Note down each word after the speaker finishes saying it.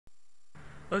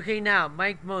Okay, now,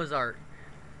 Mike Mozart.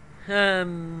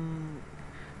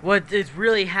 What is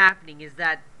really happening is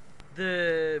that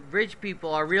the rich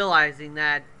people are realizing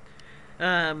that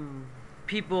the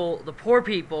poor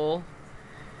people,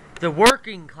 the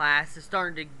working class is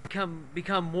starting to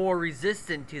become more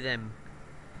resistant to them.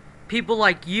 People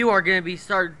like you are going to be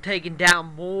start taking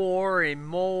down more and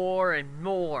more and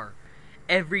more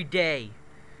every day.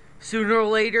 Sooner or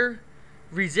later,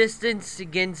 resistance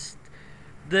against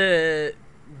the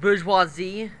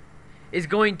bourgeoisie is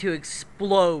going to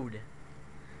explode.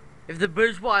 If the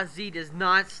bourgeoisie does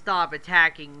not stop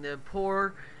attacking the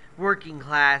poor working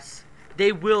class,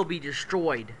 they will be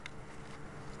destroyed.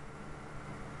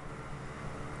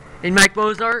 And Mike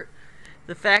Mozart,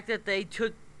 the fact that they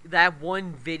took that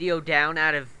one video down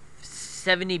out of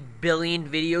 70 billion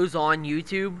videos on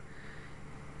YouTube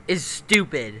is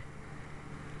stupid.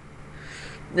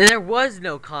 There was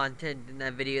no content in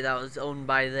that video that was owned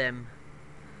by them.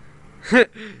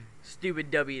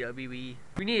 Stupid WWE.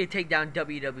 We need to take down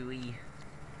WWE.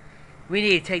 We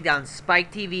need to take down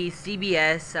Spike TV,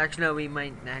 CBS. Actually, no, we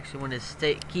might actually want to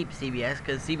keep CBS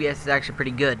because CBS is actually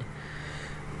pretty good.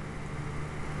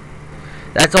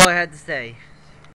 That's all I had to say.